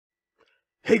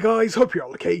Hey guys, hope you're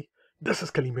all okay. This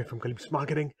is Kalim from Kalim's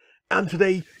Marketing, and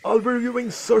today I'll be reviewing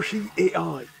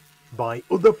SociAi by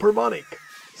Uday Pramanik.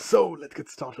 So let's get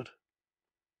started.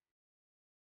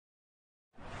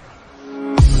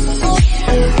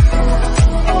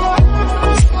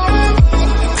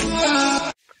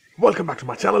 Welcome back to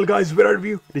my channel, guys, where I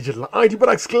review digital IT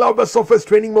products, cloud-based software,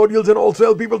 training modules, and also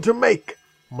help people to make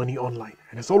money online.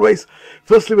 And as always,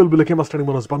 firstly we'll be looking at my starting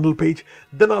bonus bundle page,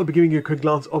 then I'll be giving you a quick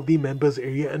glance of the members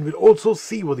area, and we'll also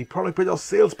see what the product page or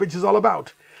sales page is all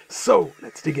about. So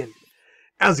let's dig in.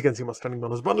 As you can see, my starting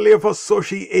bonus bundle here for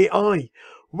SociAi,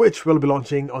 which will be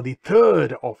launching on the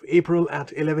 3rd of April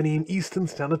at 11 AM Eastern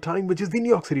Standard Time, which is the New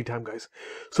York City time, guys.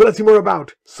 So let's see more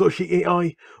about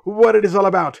SociAi, what it is all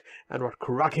about, and what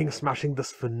cracking, smashing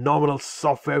this phenomenal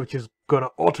software which is gonna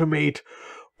automate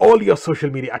all your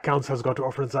social media accounts has got to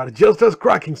offer inside, just as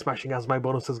cracking, smashing as my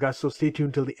bonuses, guys. So stay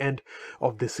tuned till the end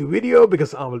of this video,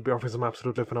 because I will be offering some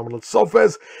absolutely phenomenal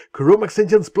softwares, Chrome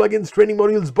extensions, plugins, training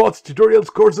modules, bots, tutorials,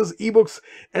 courses, ebooks,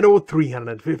 and over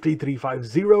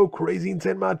 350 crazy,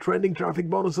 insane, mad, trending traffic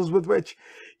bonuses with which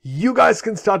you guys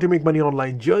can start to make money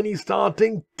online journey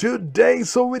starting today.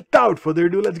 So without further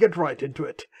ado, let's get right into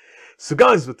it. So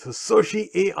guys, with the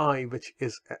SociAi, which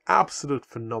is an absolute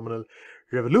phenomenal,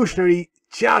 revolutionary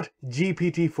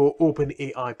ChatGPT4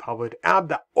 OpenAI powered app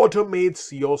that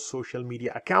automates your social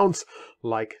media accounts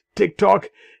like TikTok,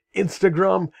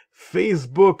 Instagram,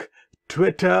 Facebook,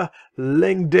 Twitter,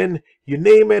 LinkedIn, you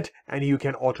name it, and you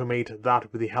can automate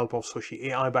that with the help of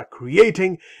SociAi by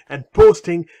creating and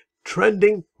posting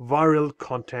trending viral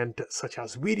content such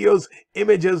as videos,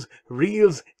 images,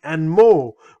 reels, and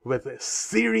more with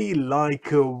Siri-like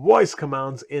voice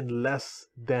commands in less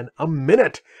than a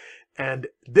minute. And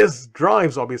this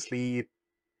drives obviously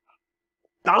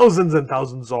thousands and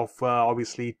thousands of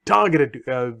obviously targeted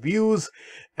views,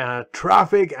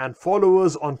 traffic, and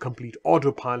followers on complete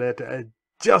autopilot.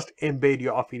 Just embed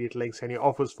your affiliate links and your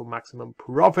offers for maximum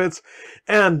profits,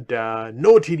 and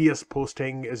no tedious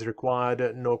posting is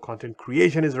required, no content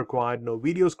creation is required, no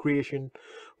videos creation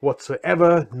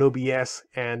whatsoever, no BS,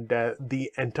 and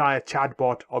the entire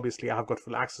chatbot, obviously I have got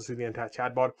full access to the entire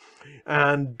chatbot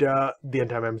and the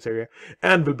entire members area,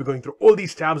 and we'll be going through all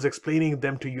these tabs, explaining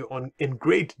them to you in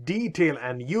great detail,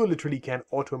 and you literally can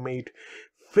automate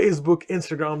Facebook,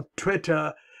 Instagram,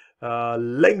 Twitter,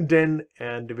 LinkedIn,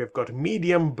 and we've got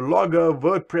Medium, Blogger,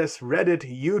 WordPress, Reddit,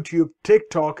 YouTube,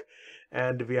 TikTok,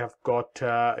 and we have got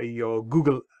your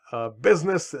Google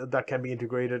business that can be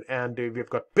integrated, and we've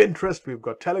got Pinterest, we've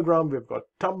got Telegram, we've got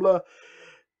Tumblr.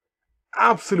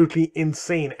 Absolutely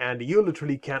insane, and you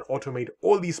literally can automate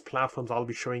all these platforms. I'll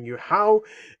be showing you how,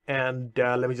 and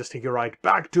let me just take you right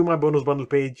back to my bonus bundle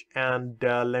page, and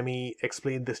let me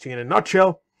explain this to you in a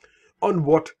nutshell on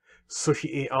what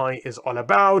SociAi is all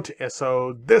about.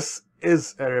 So this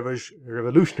is a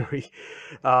revolutionary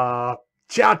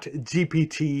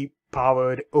ChatGPT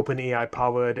powered, OpenAI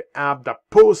powered app that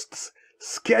posts,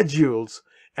 schedules,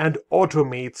 and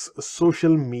automates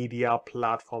social media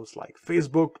platforms like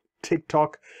Facebook,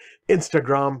 TikTok,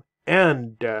 Instagram,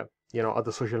 and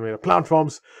other social media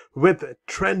platforms with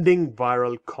trending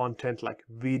viral content like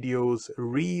videos,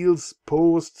 reels,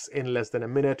 posts in less than a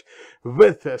minute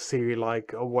with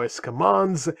Siri-like voice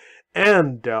commands,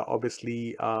 and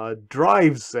obviously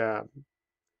drives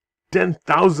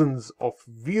 10,000s of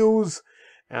views,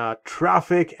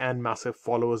 traffic, and massive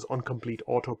followers on complete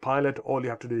autopilot. All you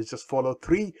have to do is just follow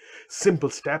 3 simple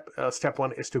steps. Step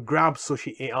 1 is to grab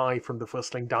SociAi from the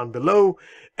first link down below,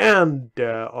 and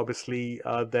obviously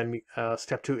then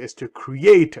step 2 is to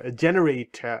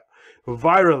generate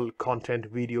viral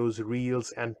content, videos,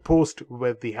 reels, and post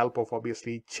with the help of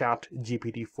obviously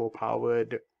ChatGPT4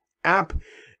 powered app.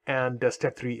 And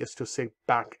step 3 is to sit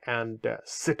back and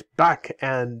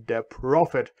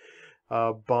profit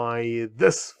by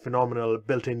this phenomenal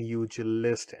built-in huge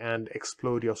list and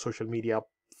explode your social media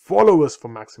followers for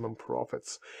maximum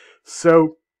profits.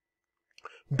 So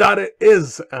that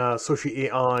is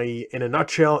SociAi in a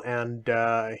nutshell, and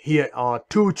here are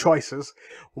 2 choices.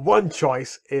 One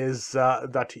choice is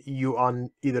that you are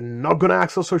either not going to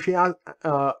access SociAi.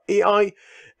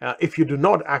 If you do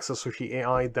not access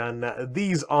SociAi, then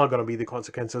these are going to be the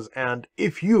consequences, and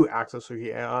if you access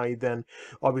SociAi, then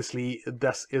obviously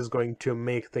this is going to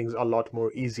make things a lot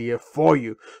more easier for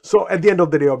you. So at the end of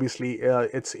the day, obviously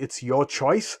it's your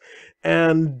choice,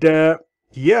 and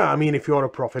yeah, I mean, if you want to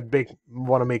profit big,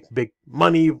 want to make big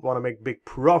money, want to make big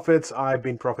profits, I've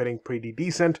been profiting pretty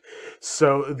decent.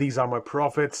 So these are my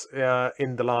profits.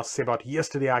 In the last, say about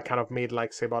yesterday, I kind of made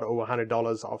like, say about over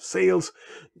 $100 of sales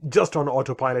just on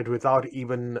autopilot without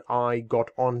even I got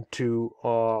onto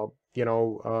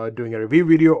doing a review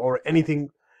video or anything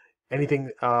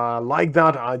like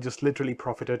that. I just literally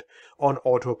profited on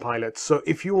autopilot. So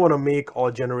if you want to make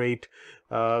or generate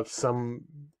some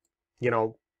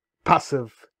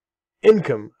passive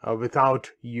income without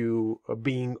you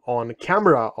being on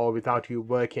camera or without you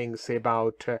working, say,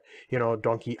 about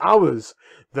donkey hours,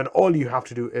 then all you have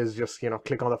to do is just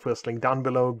click on the first link down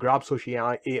below, grab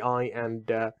SociAi AI,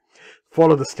 and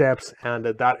follow the steps, and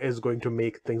that is going to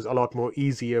make things a lot more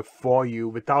easier for you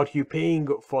without you paying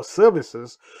for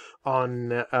services on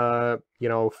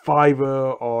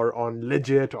Fiverr or on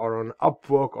Legit or on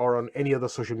Upwork or on any other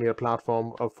social media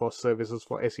platform for services,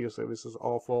 for SEO services,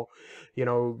 or for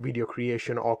video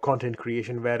creation or content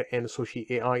creation, wherein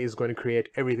SociAi is going to create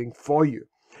everything for you.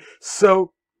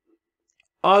 So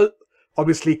I'll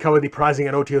obviously cover the pricing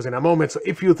and OTOs in a moment. So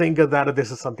if you think that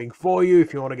this is something for you,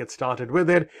 if you want to get started with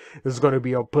it, this is going to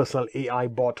be your personal AI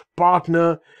bot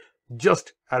partner,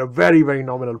 just at a very, very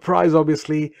nominal price,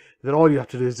 obviously. Then all you have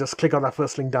to do is just click on that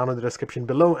first link down in the description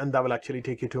below, and that will actually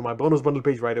take you to my bonus bundle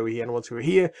page right over here. And once you're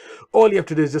here, all you have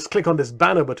to do is just click on this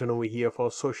banner button over here for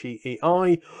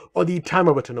SociAi, or the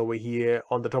timer button over here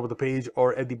on the top of the page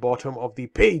or at the bottom of the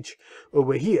page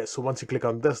over here. So once you click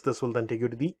on this, this will then take you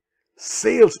to the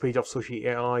sales page of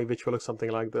SociAi, which will look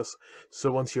something like this.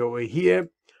 So once you're over here,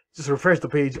 just refresh the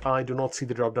page. I do not see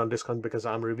the drop down discount because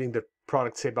I'm reviewing the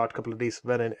product, say, about a couple of days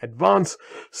well in advance.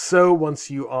 So once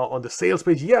you are on the sales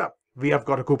page, yeah, we have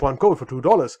got a coupon code for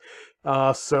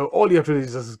 $2. So all you have to do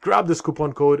is just grab this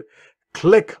coupon code,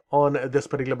 click on this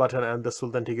particular button, and this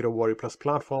will then take you to Warrior Plus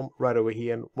platform right over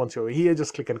here. And once you're over here,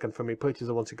 just click and confirm your purchase.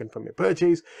 And once you confirm your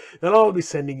purchase, then I'll be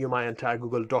sending you my entire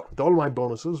Google Doc with all my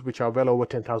bonuses, which are well over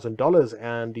 $10,000,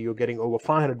 and you're getting over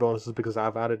 500 bonuses because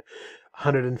I've added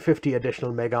 150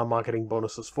 additional mega marketing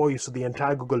bonuses for you. So the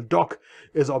entire Google Doc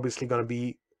is obviously going to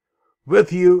be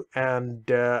with you, and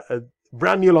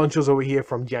brand new launches over here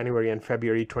from January and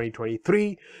February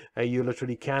 2023. You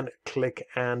literally can click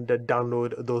and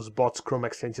download those bots, Chrome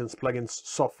extensions, plugins,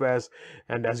 softwares,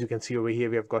 and as you can see over here,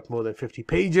 we have got more than 50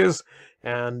 pages,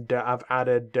 and I've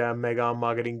added mega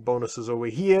marketing bonuses over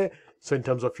here. So in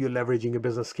terms of you leveraging your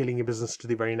business, scaling your business to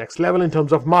the very next level in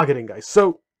terms of marketing, guys.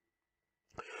 So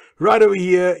right over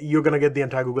here, you're going to get the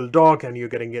entire Google Doc, and you're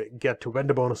going to get to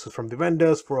vendor bonuses from the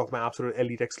vendors, 4 of my absolute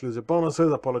elite exclusive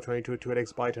bonuses, Apollo 22,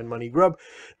 TWEETX, BYTE, and Money Grub,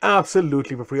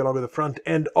 absolutely for free, along with the front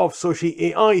end of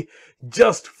SociAi,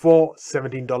 just for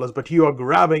 $17. But you are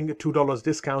grabbing $2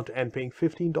 discount and paying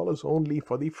 $15 only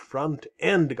for the front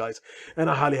end, guys.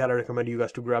 And I highly recommend you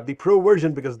guys to grab the pro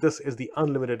version, because this is the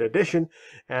unlimited edition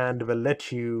and will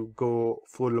let you go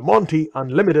full Monty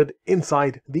unlimited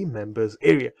inside the members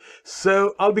area.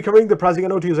 So I'll be covering the pricing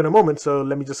and OTOs in a moment, so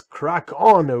let me just crack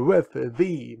on with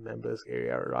the members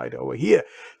area right over here.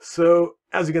 So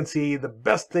as you can see, the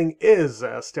best thing is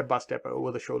step-by-step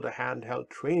over-the-shoulder handheld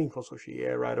training for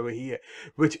SociAi right over here,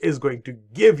 which is going to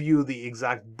give you the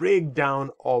exact breakdown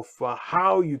of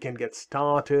how you can get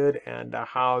started, and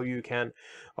how you can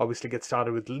obviously get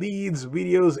started with leads,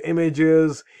 videos,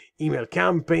 images, email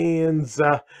campaigns,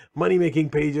 money-making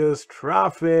pages,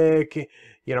 traffic,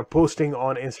 posting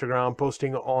on Instagram,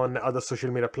 posting on other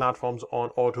social media platforms on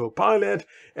autopilot.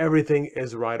 Everything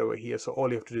is right over here. So all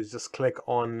you have to do is just click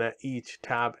on each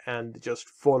tab and just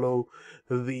follow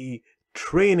the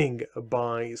training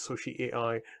by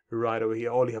SociAi right over here.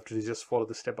 All you have to do is just follow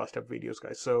the step-by-step videos,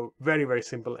 guys. So very, very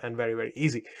simple and very, very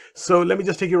easy. So let me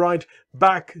just take you right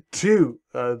back to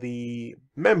the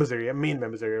members area, main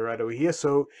members area right over here.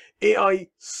 So AI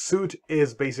Suite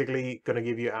is basically going to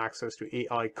give you access to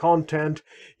AI content.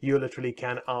 You literally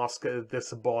can ask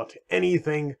this bot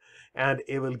anything, and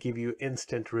it will give you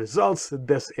instant results.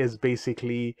 This is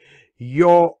basically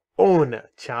your own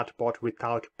chatbot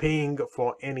without paying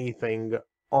for anything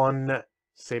on,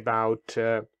 say, about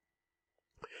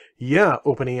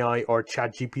OpenAI or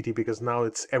ChatGPT, because now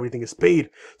everything is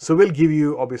paid. So we'll give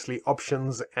you obviously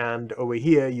options, and over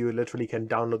here you literally can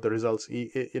download the results.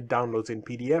 It downloads in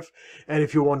PDF, and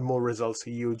if you want more results,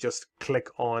 you just click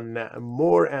on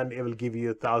more, and it will give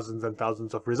you thousands and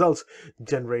thousands of results,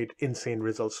 generate insane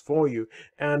results for you.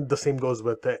 And the same goes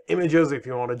with the images. If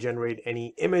you want to generate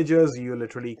any images, you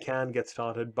literally can get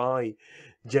started by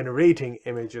generating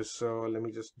images. So let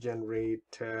me just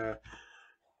generate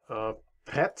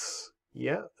pets.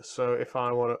 So if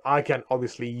I want to, I can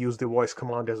obviously use the voice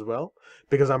command as well,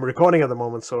 because I'm recording at the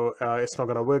moment, so it's not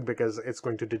going to work because it's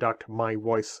going to deduct my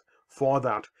voice for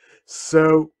that.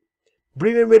 So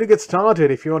Brilliant way to get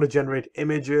started. If you want to generate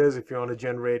images, if you want to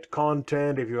generate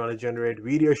content, if you want to generate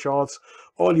video shots,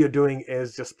 all you're doing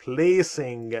is just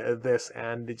placing this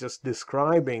and just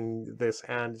describing this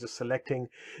and just selecting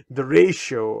the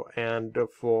ratio, and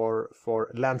for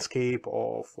landscape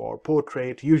or for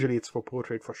portrait. Usually it's for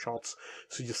portrait, for shots.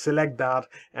 So just select that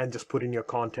and just put in your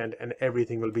content and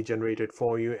everything will be generated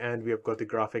for you. And we have got the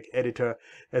graphic editor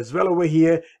as well over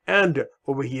here, and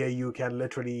over here you can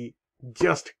literally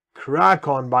just crack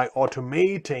on by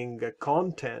automating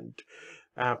content,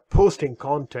 posting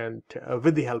content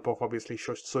with the help of obviously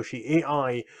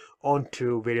SociAi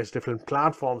onto various different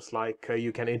platforms. Like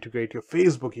you can integrate your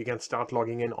Facebook, you can start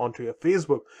logging in onto your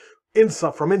Facebook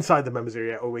from inside the members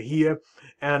area over here.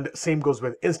 And same goes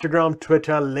with Instagram,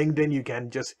 Twitter, LinkedIn. You can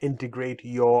just integrate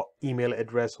your email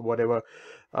address, whatever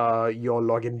your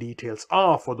login details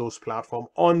are for those platforms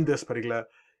on this particular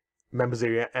members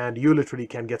area, and you literally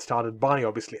can get started by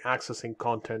obviously accessing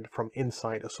content from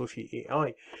inside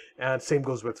ASociAi. And same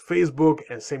goes with Facebook,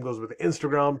 and same goes with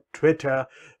Instagram, Twitter,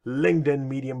 LinkedIn,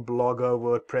 Medium, Blogger,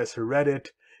 WordPress, Reddit,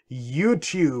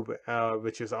 YouTube,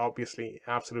 which is obviously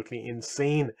absolutely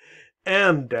insane.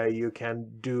 And you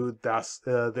can do this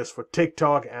for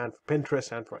TikTok and for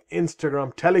Pinterest and for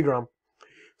Instagram, Telegram.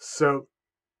 So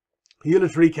you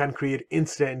literally can create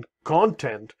instant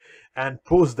content and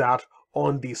post that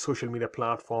on the social media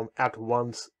platform at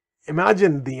once.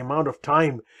 Imagine the amount of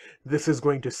time this is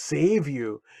going to save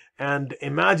you, and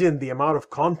imagine the amount of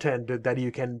content that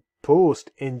you can post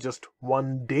in just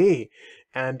one day,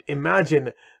 and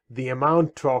imagine the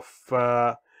amount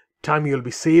of time you'll be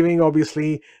saving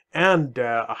obviously, and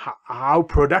how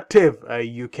productive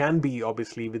you can be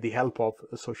obviously with the help of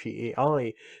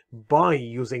SociAi by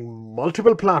using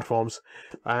multiple platforms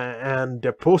and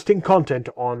posting content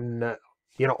on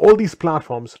all these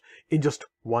platforms in just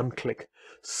one click.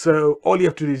 So all you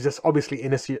have to do is just obviously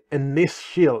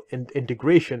initial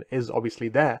integration is obviously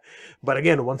there, but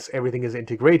again, once everything is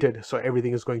integrated, so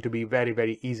everything is going to be very,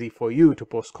 very easy for you to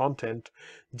post content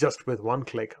just with one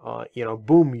click.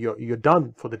 Boom, you're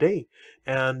done for the day.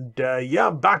 And yeah,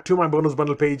 back to my bonus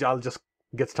bundle page. I'll just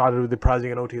get started with the pricing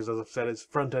and OTs. As I've said, its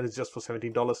front end is just for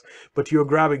 $17, but you're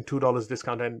grabbing $2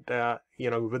 discount,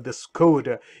 and with this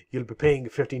code you'll be paying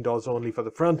 $15 only for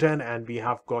the front end. And we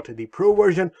have got the pro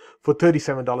version for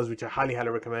 $37, which I highly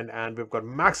recommend, and we've got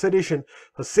max edition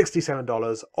for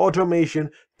 $67, automation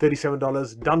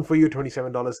 $37, done for you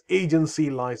 $27, agency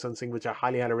licensing, which I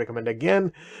highly recommend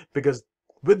again, because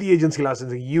with the agency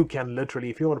licensing, you can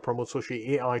literally, if you want to promote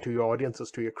SociAi to your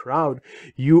audiences, to your crowd,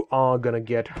 you are going to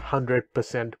get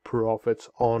 100% profits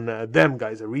on them,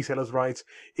 guys. The resellers' rights,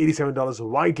 $87.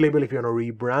 White label, if you want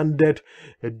to rebrand it,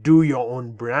 do your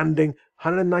own branding,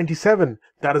 $197.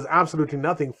 That is absolutely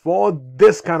nothing for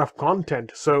this kind of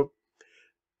content. So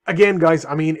again, guys,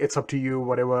 I mean, it's up to you,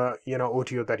 whatever,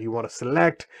 OTO that you want to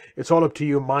select. It's all up to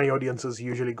you. My audiences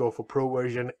usually go for pro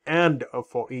version and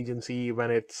for agency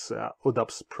when it's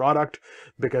Udap's product,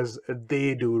 because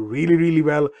they do really, really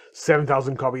well.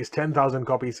 7,000 copies, 10,000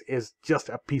 copies is just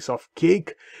a piece of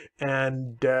cake.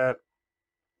 And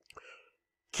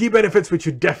key benefits which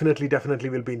you definitely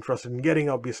will be interested in getting,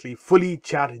 obviously, fully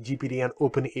ChatGPT and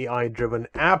OpenAI driven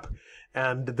app.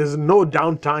 And there's no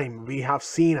downtime. We have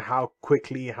seen how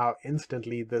quickly, how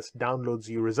instantly this downloads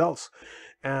you results.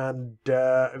 And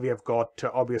we have got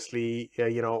obviously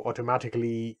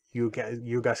automatically you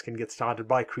guys can get started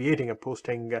by creating and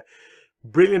posting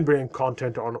brilliant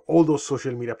content on all those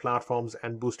social media platforms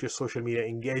and boost your social media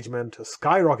engagement,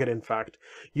 skyrocket in fact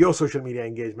your social media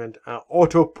engagement.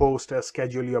 Auto post,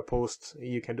 schedule your posts.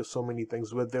 You can do so many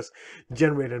things with this.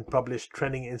 Generate and publish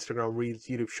trending Instagram reels,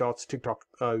 YouTube shorts, TikTok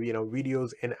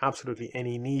videos in absolutely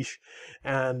any niche.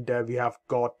 And we have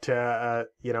got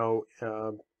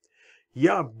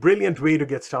yeah, brilliant way to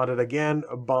get started again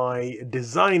by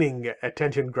designing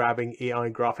attention-grabbing AI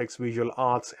graphics, visual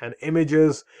arts, and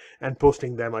images, and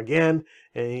posting them again.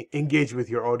 Engage with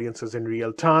your audiences in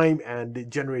real time and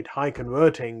generate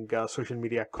high-converting social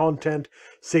media content.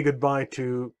 Say goodbye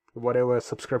to whatever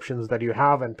subscriptions that you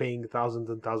have and paying thousands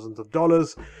and thousands of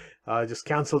dollars. Just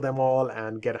cancel them all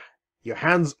and get your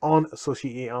hands on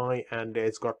SociAi, and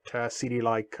it's got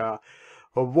Siri-like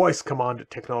a voice command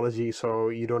technology, so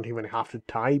you don't even have to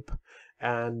type.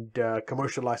 And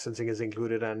commercial licensing is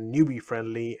included, and newbie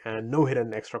friendly, and no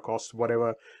hidden extra costs.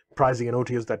 Whatever pricing and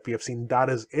OTS that we have seen, that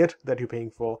is it that you're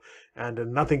paying for. And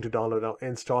nothing to download or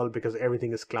install, because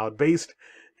everything is cloud based.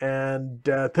 And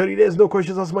 30 days, no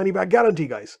questions asked, money back guarantee,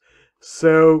 guys.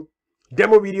 So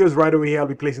Demo videos right over here. I'll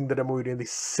be placing the demo video in the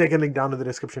second link down in the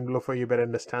description below for your better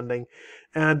understanding.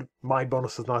 And my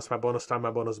bonus is now, it's my bonus time,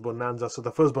 my bonus bonanza. So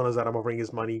the first bonus that I'm offering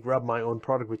is Money Grub, my own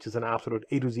product, which is an absolute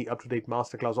A to Z up-to-date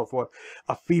masterclass of what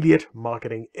affiliate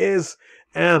marketing is.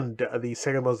 And the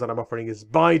second bonus that I'm offering is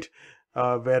BYTE,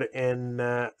 wherein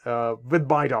with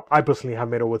BYTE, I personally have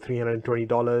made over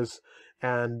 $320,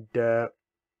 and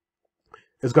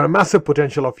it's got a massive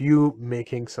potential of you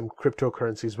making some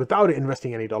cryptocurrencies without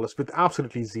investing any dollars, with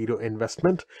absolutely zero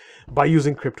investment, by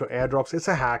using crypto airdrops. It's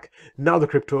a hack. Now the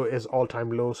crypto is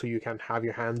all-time low, so you can have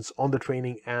your hands on the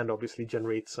training and obviously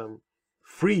generate some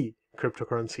free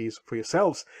cryptocurrencies for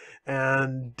yourselves.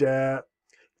 And third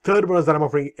bonus that I'm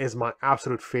offering is my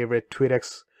absolute favorite,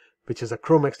 TWEETX, which is a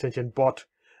Chrome extension bot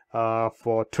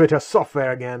for Twitter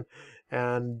software again.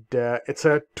 And it's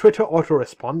a Twitter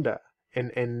autoresponder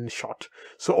in short.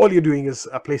 So all you're doing is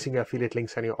placing your affiliate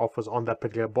links and your offers on that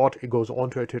particular bot. It goes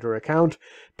onto a Twitter account,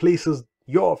 places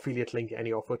your affiliate link and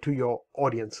your offer to your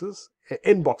audiences,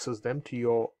 inboxes them to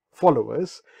your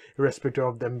followers, irrespective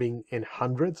of them being in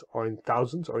hundreds or in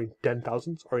thousands or in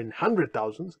 10,000s or in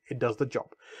 100,000s. It does the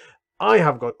job. I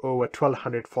have got over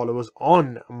 1,200 followers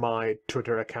on my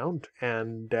Twitter account,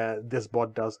 and this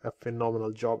bot does a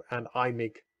phenomenal job, and I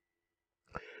make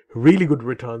really good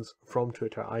returns from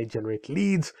Twitter. I generate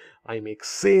leads, I make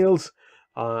sales,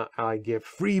 I give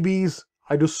freebies.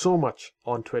 I do so much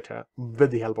on Twitter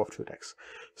with the help of TWEETX.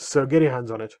 So get your hands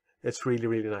on it. It's really,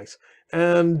 really nice.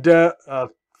 And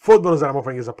fourth bonus that I'm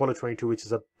offering is Apollo 22, which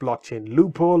is a blockchain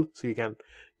loophole. So you can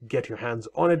get your hands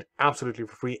on it absolutely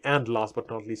for free. And last but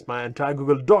not least, my entire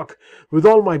Google Doc with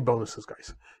all my bonuses,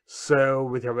 guys. So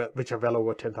which are well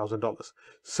over $10,000.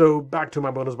 So back to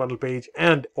my bonus bundle page,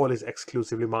 and all is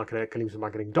exclusively marketed at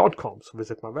kalimsmarketing.com. So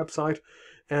visit my website.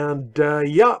 And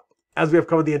yeah, as we have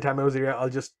covered the entire members area, I'll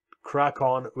just crack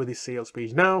on with the sales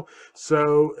page now.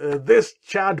 So this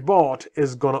chat bot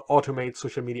is gonna automate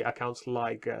social media accounts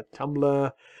like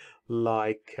Tumblr,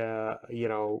 like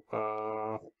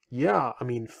yeah, I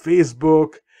mean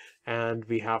Facebook, and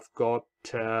we have got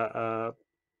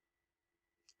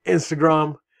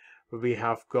Instagram, we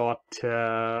have got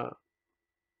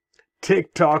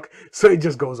TikTok. So it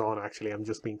just goes on. Actually, I'm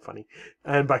just being funny.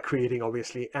 And by creating,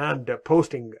 obviously, and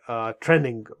posting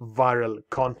trending viral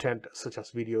content such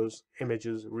as videos,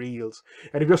 images, reels.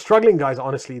 And if you're struggling, guys,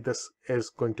 honestly, this is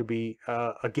going to be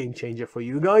a game changer for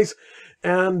you guys.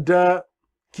 And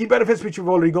key benefits which we've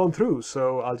already gone through.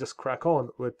 So I'll just crack on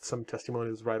with some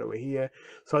testimonials right over here.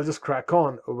 So I'll just crack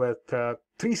on with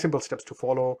 3 simple steps to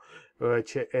follow,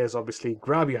 which is obviously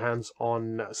grab your hands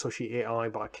on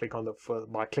SociAi by clicking on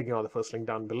the first link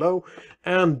down below,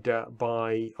 and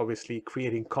by obviously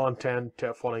creating content,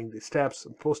 following the steps,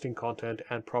 posting content,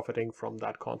 and profiting from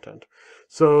that content.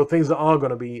 So things are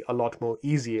going to be a lot more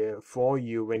easier for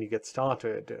you when you get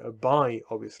started by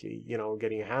obviously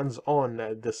getting your hands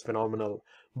on this phenomenal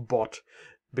bot,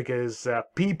 because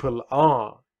people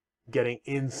are getting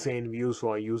insane views who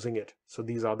are using it. So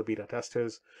these are the beta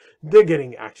testers. They're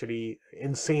getting actually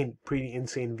pretty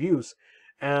insane views,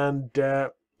 and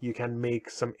you can make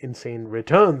some insane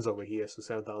returns over here. So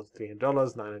 $7,300,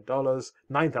 $900,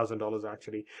 $9,000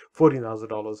 actually,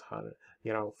 $14,000,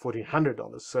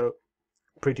 $1,400. So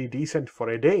pretty decent for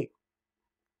a day.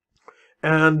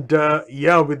 And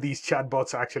yeah, with these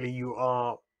chatbots, actually you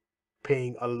are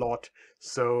paying a lot.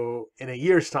 So in a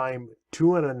year's time,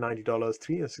 $290,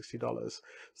 $360.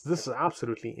 So this is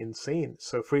absolutely insane.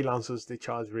 So freelancers, they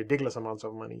charge ridiculous amounts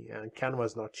of money, and Canva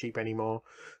is not cheap anymore.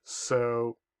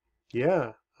 So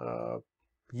yeah,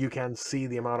 you can see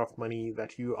the amount of money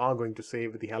that you are going to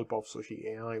save with the help of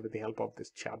SociAi, with the help of this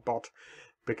chatbot,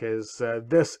 because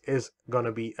this is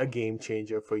gonna be a game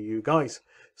changer for you guys.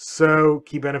 So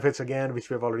key benefits again,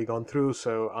 which we've already gone through.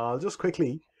 So I'll just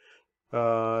quickly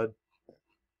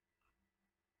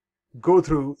go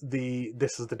through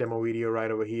this is the demo video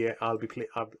right over here. I'll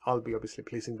be obviously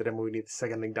placing the demo video, the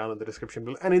second link down in the description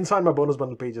below, and inside my bonus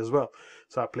bundle page as well.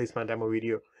 So I placed my demo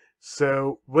video.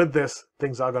 So with this,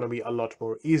 things are going to be a lot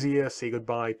more easier. Say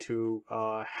goodbye to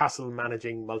hassle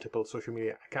managing multiple social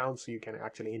media accounts. So you can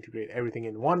actually integrate everything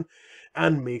in one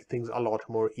and make things a lot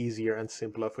more easier and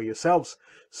simpler for yourselves.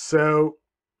 So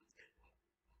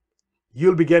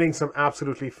you'll be getting some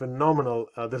absolutely phenomenal,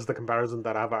 this is the comparison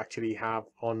that I've actually have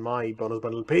on my bonus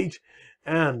bundle page.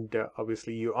 And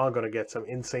obviously you are going to get some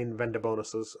insane vendor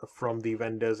bonuses from the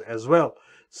vendors as well.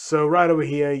 So right over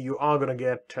here, you are going to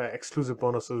get exclusive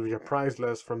bonuses which are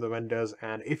priceless from the vendors.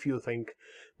 And if you think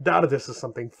that this is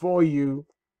something for you,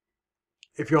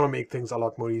 if you want to make things a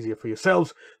lot more easier for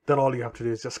yourselves, then all you have to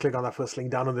do is just click on that first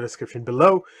link down in the description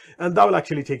below, and that will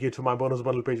actually take you to my bonus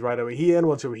bundle page right over here. And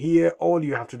once you're here, all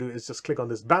you have to do is just click on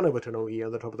this banner button over here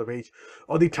on the top of the page,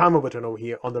 or the timer button over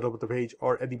here on the top of the page,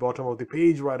 or at the bottom of the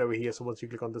page right over here. So once you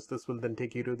click on this, this will then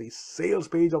take you to the sales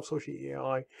page of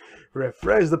SociAi.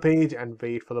 Refresh the page and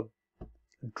wait for the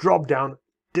drop down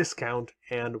discount,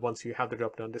 and once you have the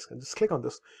drop down discount, just click on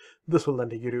this. This will then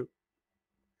take you to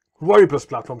Warrior Plus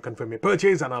platform, confirm your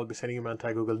purchase, and I'll be sending you my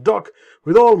entire Google Doc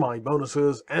with all my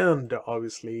bonuses. And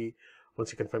obviously,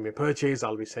 once you confirm your purchase,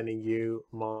 I'll be sending you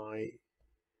my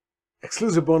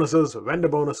exclusive bonuses, vendor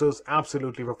bonuses,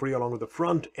 absolutely for free, along with the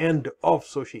front end of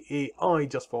SociAi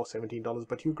just for $17.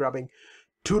 But you're grabbing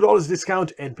 $2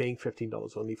 discount and paying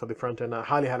 $15 only for the front end. I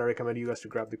highly recommend you guys to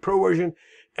grab the pro version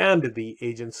and the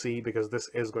agency, because this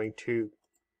is going to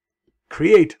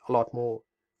create a lot more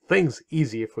things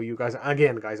easier for you guys.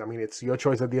 Again, guys, I mean, it's your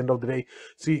choice at the end of the day,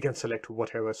 so you can select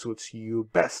whatever suits you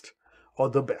best or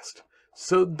the best.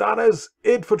 So that is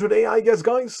it for today, I guess,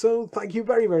 guys. So thank you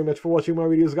very much for watching my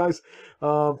videos, guys.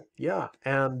 Yeah,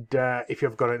 and if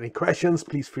you've got any questions,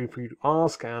 please feel free to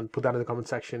ask and put that in the comment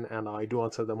section, and I do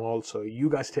answer them all. So you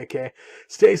guys take care,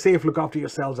 stay safe, look after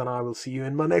yourselves, and I will see you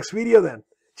in my next video then.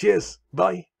 Cheers,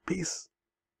 bye, peace.